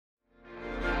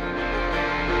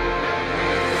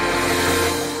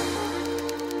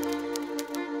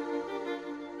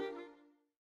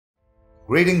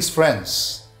Greetings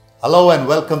friends. Hello and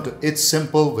welcome to It's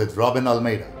Simple with Robin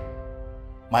Almeida.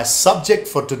 My subject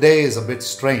for today is a bit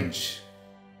strange,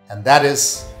 and that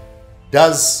is,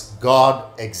 does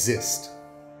God exist?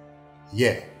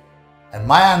 Yeah. And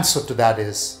my answer to that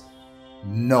is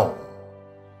no.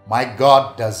 My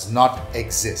God does not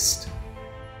exist.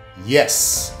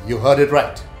 Yes, you heard it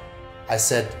right. I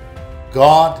said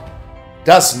God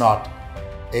does not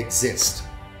exist.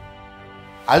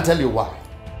 I'll tell you why.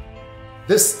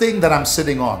 This thing that I'm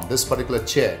sitting on, this particular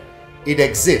chair, it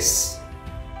exists.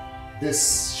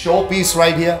 This showpiece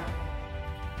right here,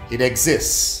 it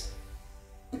exists.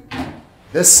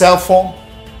 This cell phone,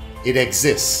 it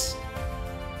exists.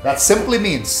 That simply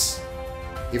means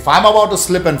if I'm about to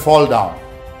slip and fall down,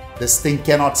 this thing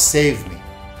cannot save me.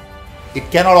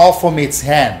 It cannot offer me its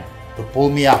hand to pull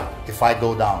me up if I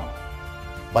go down.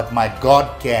 But my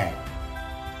God can.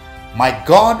 My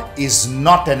God is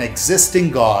not an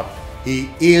existing God.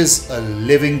 He is a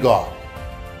living God.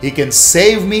 He can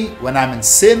save me when I'm in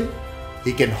sin.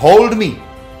 He can hold me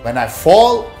when I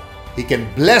fall. He can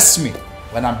bless me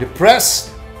when I'm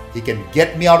depressed. He can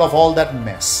get me out of all that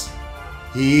mess.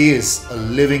 He is a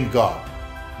living God.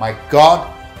 My God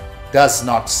does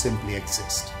not simply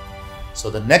exist. So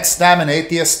the next time an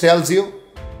atheist tells you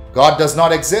God does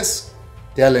not exist,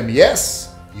 tell him,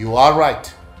 yes, you are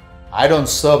right. I don't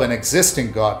serve an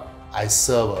existing God. I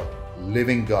serve a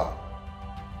living God.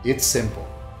 It's simple.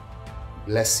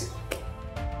 Bless you.